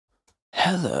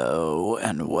Hello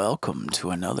and welcome to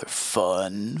another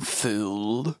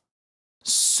fun-filled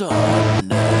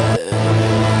Sunday.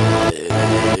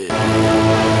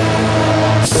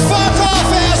 Fuck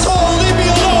off, asshole! Leave me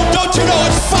alone! Don't you know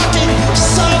it's fucking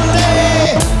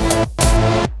Sunday?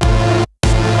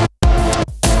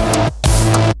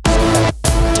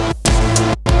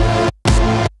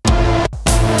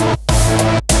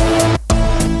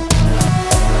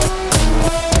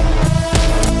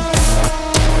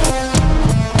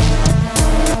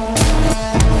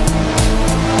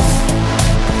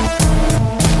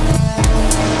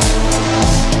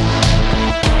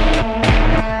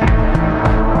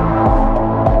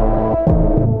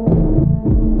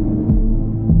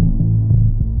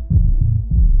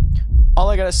 All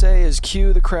I gotta say is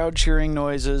cue the crowd cheering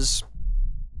noises,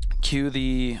 cue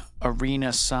the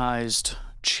arena-sized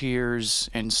cheers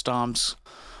and stomps,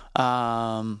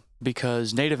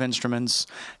 because Native Instruments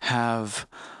have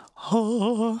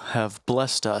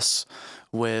blessed us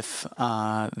with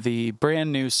the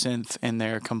brand new synth in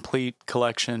their complete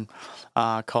collection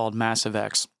called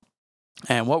MASSIVEX.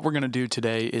 And what we're going to do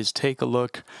today is take a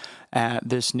look at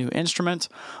this new instrument,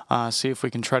 see if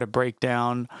we can try to break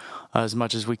down as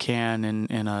much as we can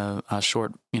in a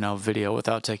short video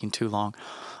without taking too long.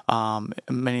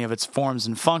 Many of its forms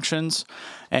and functions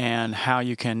and how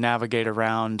you can navigate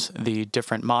around the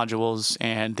different modules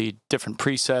and the different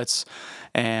presets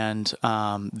and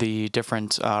the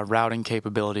different routing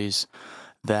capabilities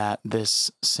that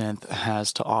this synth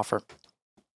has to offer.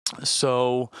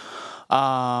 So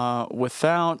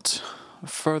without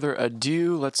further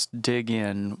ado, let's dig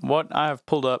in. What I've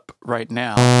pulled up right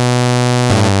now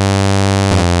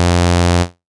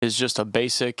is just a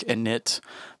basic init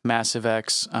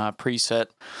MASSIVEX preset,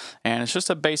 and it's just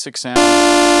a basic sound.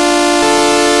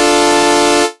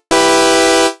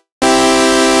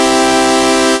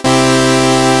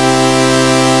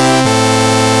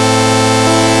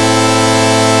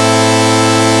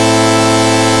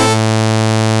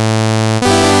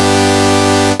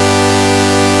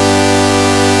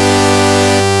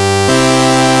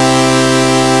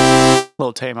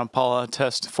 Little Tame Impala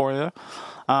test for you.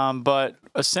 But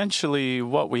essentially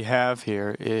what we have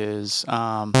here is just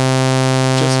kind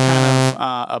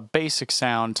of a basic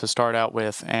sound to start out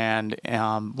with, and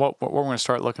what we're going to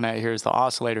start looking at here is the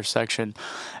oscillator section.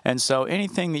 And so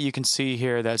anything that you can see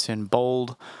here that's in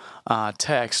bold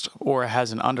text or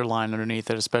has an underline underneath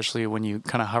it, especially when you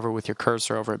kind of hover with your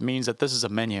cursor over it, means that this is a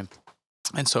menu.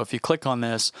 And so if you click on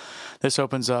this, this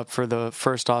opens up for the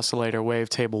first oscillator,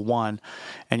 wavetable 1,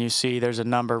 and you see there's a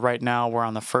number. Right now we're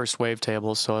on the first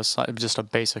wavetable, so it's just a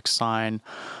basic sine,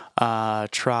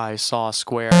 tri, saw,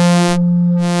 square.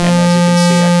 And as you can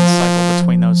see, I can cycle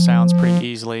between those sounds pretty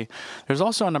easily. There's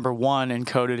also a number 1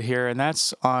 encoded here, and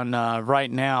that's on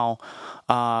right now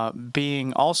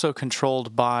being also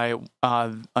controlled by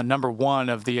a number 1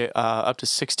 of the up to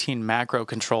 16 macro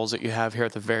controls that you have here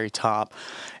at the very top.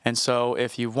 And so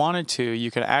if you wanted to, you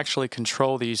could actually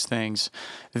control these things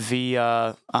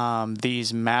via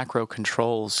these macro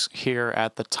controls here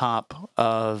at the top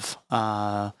of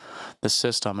the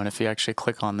system. And if you actually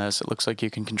click on this, it looks like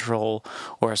you can control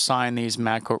or assign these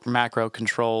macro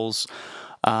controls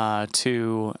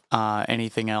to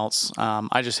anything else.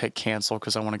 I just hit cancel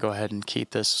because I want to go ahead and keep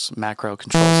this macro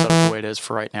control set up the way it is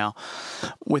for right now.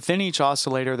 Within each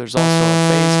oscillator, there's also a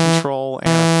phase control and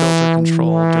a filter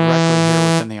control directly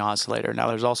here within the oscillator. Now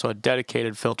there's also a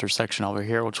dedicated filter section over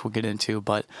here, which we'll get into,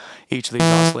 but each of these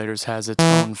oscillators has its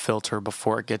own filter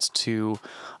before it gets to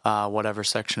whatever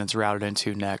section it's routed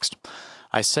into next.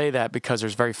 I say that because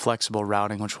there's very flexible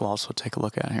routing, which we'll also take a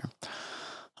look at here.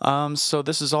 So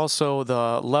this is also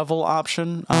the level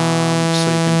option, so you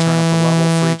can turn up the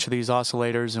level for each of these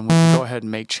oscillators, and we can go ahead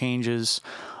and make changes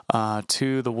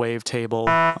to the wavetable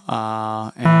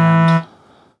and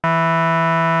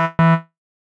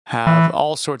have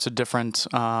all sorts of different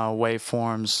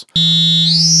waveforms.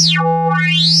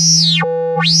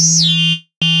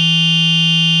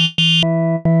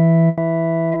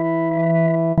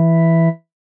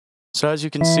 So as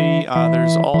you can see,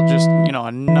 there's all just,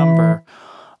 a number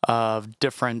of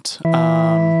different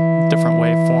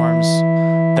waveforms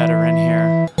that are in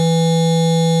here,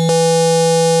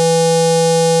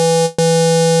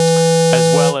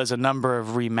 as well as a number of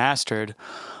remastered,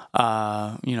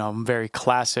 very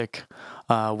classic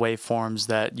waveforms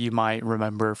that you might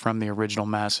remember from the original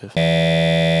Massive.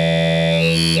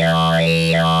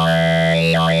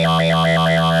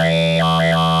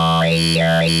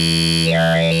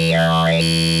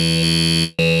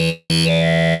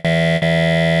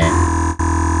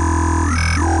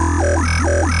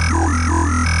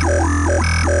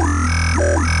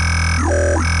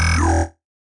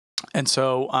 And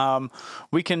so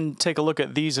we can take a look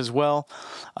at these as well.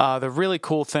 The really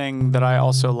cool thing that I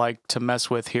also like to mess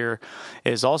with here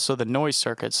is also the noise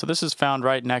circuit. So this is found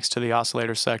right next to the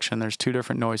oscillator section. There's two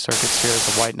different noise circuits here,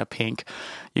 the white and a pink.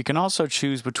 You can also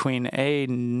choose between a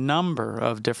number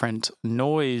of different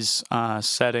noise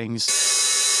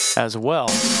settings as well.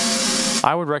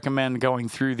 I would recommend going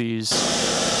through these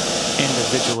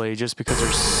individually just because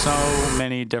there's so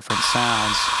many different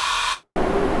sounds.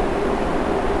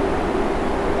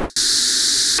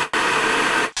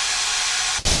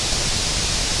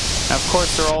 Now, of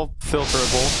course, they're all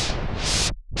filterable,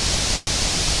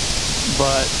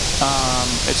 but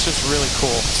it's just really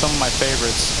cool. Some of my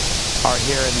favorites are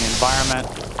here in the environment.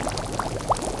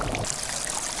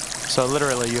 So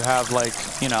literally, you have like,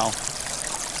 you know,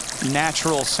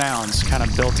 natural sounds kind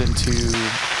of built into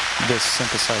this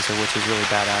synthesizer, which is really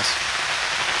badass.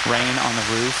 Rain on the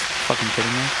roof, fucking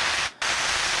kidding me?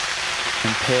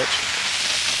 And pitch.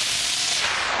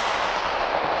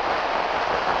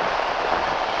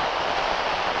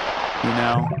 You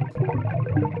know,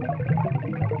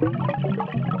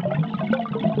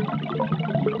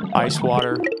 ice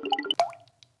water.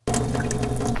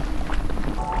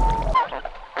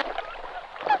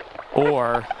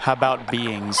 Or how about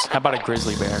beings? How about a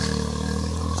grizzly bear?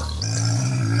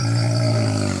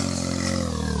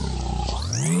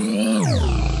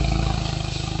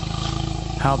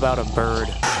 How about a bird?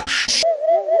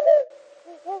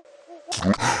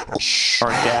 Or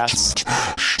gas?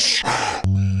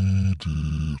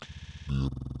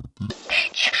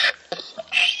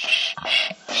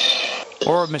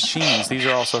 Or machines. These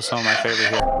are also some of my favorite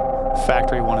here.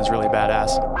 Factory one is really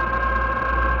badass.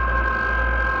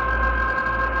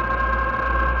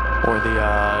 Or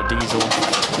the diesel.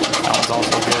 That one's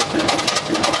also good.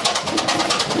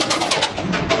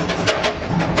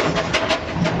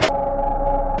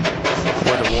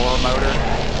 Or the war motor.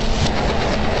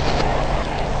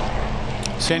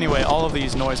 So anyway, all of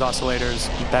these noise oscillators,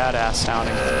 badass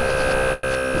sounding.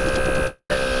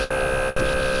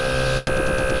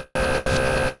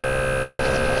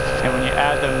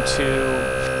 To,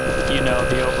 you know,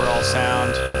 the overall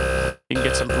sound, you can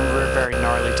get some very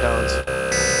gnarly tones.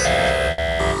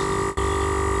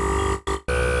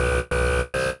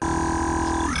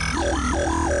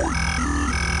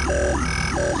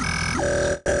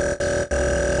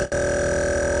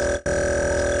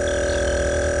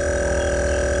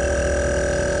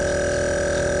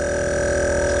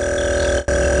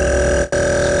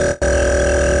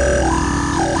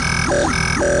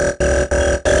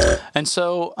 And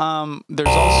so there's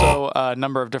also a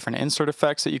number of different insert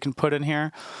effects that you can put in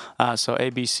here. So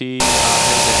ABC,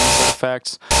 here's the insert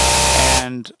effects.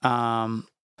 And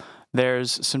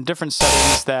there's some different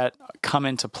settings that come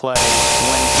into play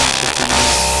when each of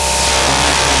these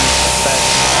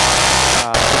effects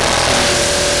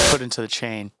are put into the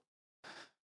chain.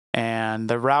 And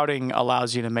the routing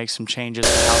allows you to make some changes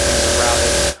in how things are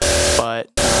routed, but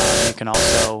you can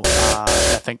also,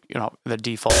 I think, you know, the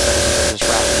default settings are just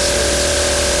routing series.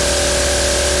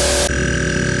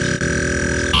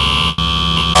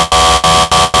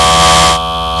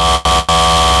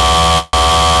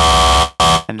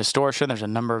 And distortion, there's a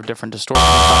number of different distortion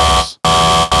types.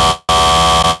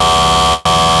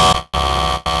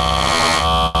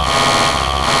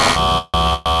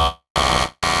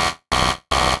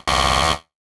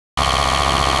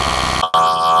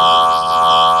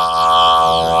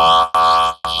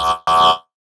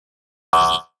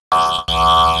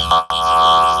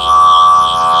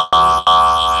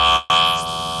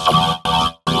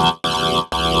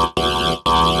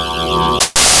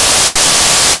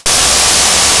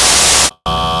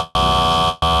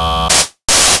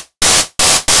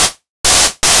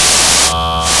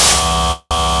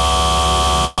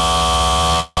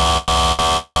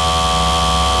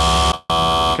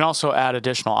 You can also add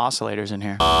additional oscillators in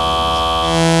here.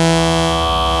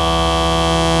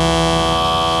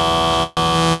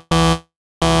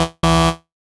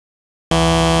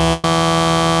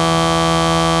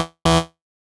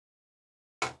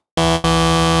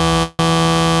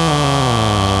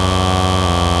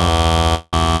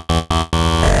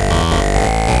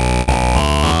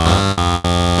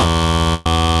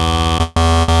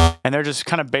 And they're just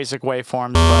kind of basic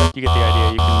waveforms, but you get the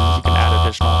idea. You can add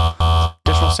additional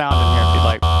sound in here if you'd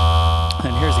like.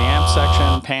 And here's the amp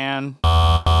section, pan,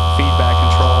 feedback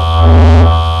control.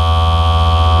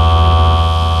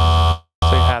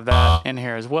 So you have that in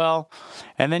here as well.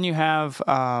 And then you have,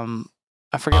 I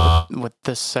forget what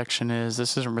this section is.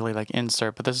 This isn't really like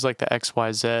insert, but this is like the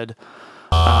XYZ,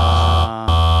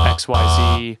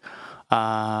 XYZ.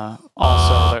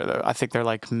 Also, I think they're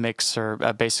like mix or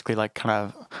basically like kind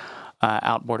of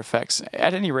outboard effects.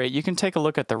 At any rate, you can take a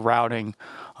look at the routing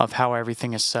of how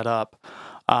everything is set up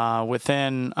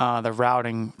within the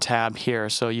routing tab here.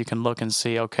 So you can look and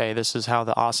see, okay, this is how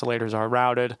the oscillators are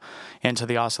routed into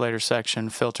the oscillator section,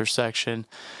 filter section,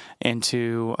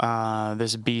 into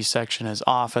this B section is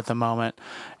off at the moment,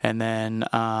 and then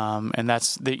and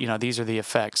that's the these are the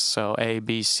effects. So A,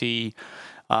 B, C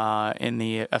in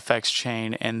the effects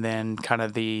chain, and then kind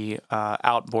of the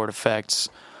outboard effects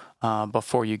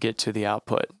before you get to the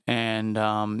output. And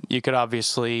you could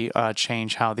obviously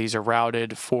change how these are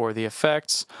routed for the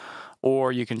effects,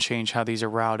 or you can change how these are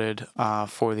routed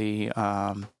for the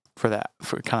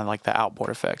for kind of like the outboard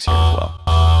effects here as well.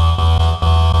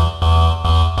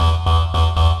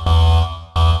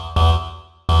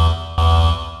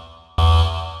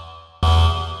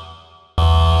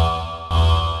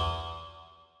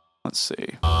 Let's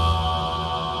see.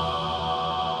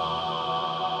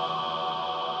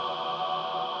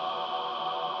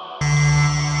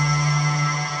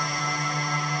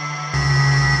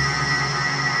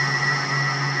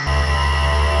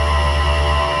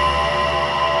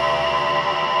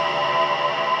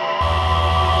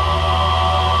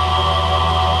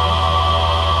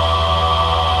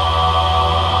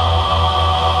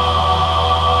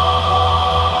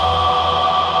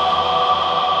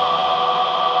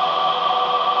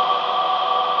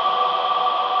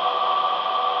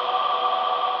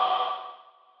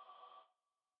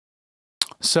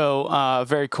 So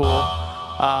very cool,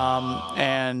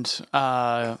 and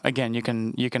again, you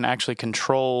can actually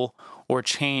control or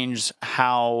change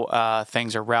how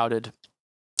things are routed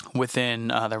within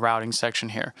the routing section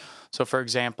here. So, for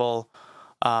example,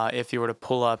 if you were to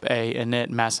pull up a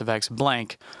init MASSIVEX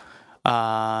blank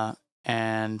and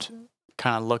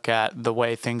kind of look at the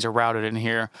way things are routed in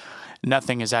here,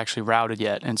 nothing is actually routed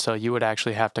yet, and so you would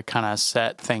actually have to kind of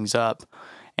set things up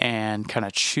and kind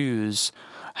of choose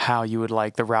how you would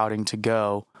like the routing to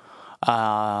go,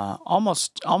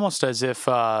 almost as if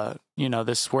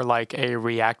this were like a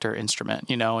Reaktor instrument,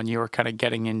 and you were kind of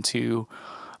getting into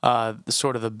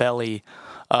sort of the belly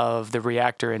of the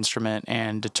Reaktor instrument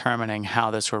and determining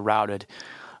how this were routed.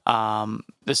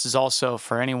 This is also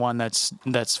for anyone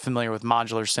that's familiar with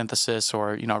modular synthesis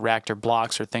or Reaktor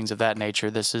blocks or things of that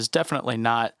nature. This is definitely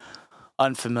not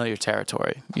unfamiliar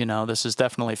territory. This is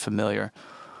definitely familiar.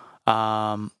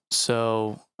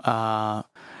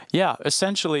 Yeah,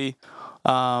 essentially,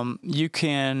 you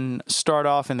can start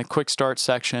off in the quick start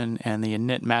section and the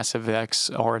init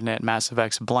MASSIVEX or init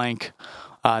MASSIVEX blank,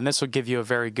 and this will give you a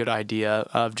very good idea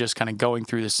of just kind of going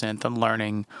through the synth and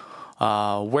learning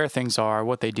where things are,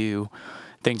 what they do,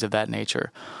 things of that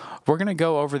nature. We're going to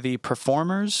go over the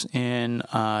performers in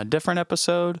a different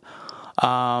episode.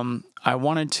 I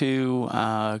wanted to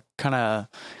kind of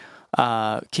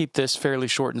keep this fairly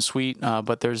short and sweet,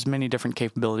 but there's many different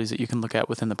capabilities that you can look at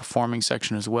within the performing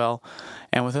section as well.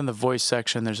 And within the voice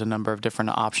section, there's a number of different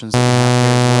options that you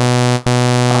have here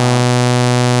as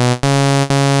well.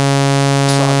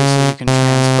 So obviously you can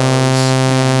transpose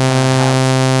and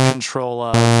have control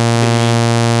of the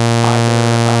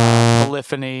either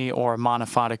polyphony or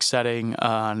monophonic setting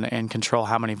and control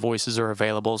how many voices are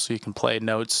available, so you can play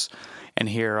notes and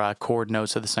hear chord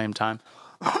notes at the same time.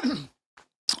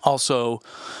 Also,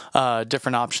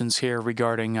 different options here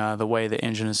regarding the way the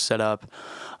engine is set up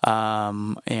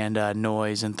and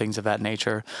noise and things of that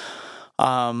nature.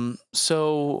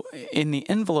 So in the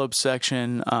envelope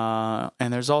section,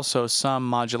 and there's also some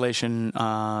modulation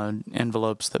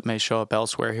envelopes that may show up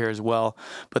elsewhere here as well,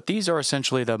 but these are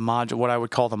essentially the what I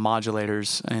would call the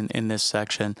modulators in this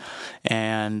section.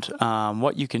 And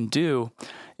what you can do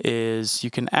is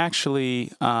you can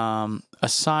actually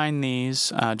assign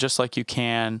these just like you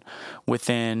can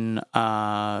within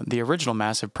the original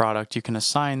Massive product. You can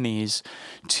assign these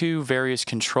to various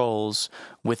controls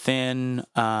within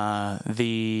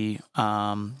the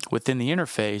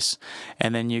interface,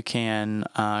 and then you can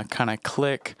kind of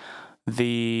click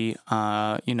the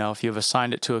if you've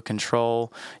assigned it to a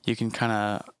control, you can kind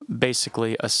of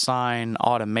basically assign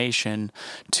automation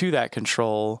to that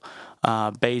control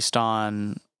based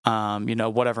on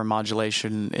whatever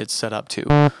modulation it's set up to.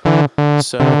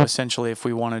 So essentially, if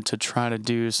we wanted to try to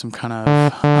do some kind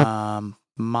of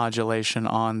modulation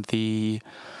on the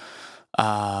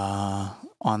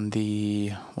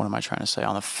what am I trying to say,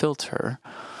 on the filter,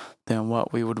 then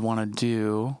what we would want to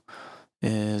do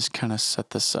is kind of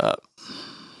set this up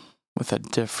with a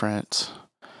different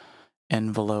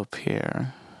envelope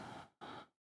here.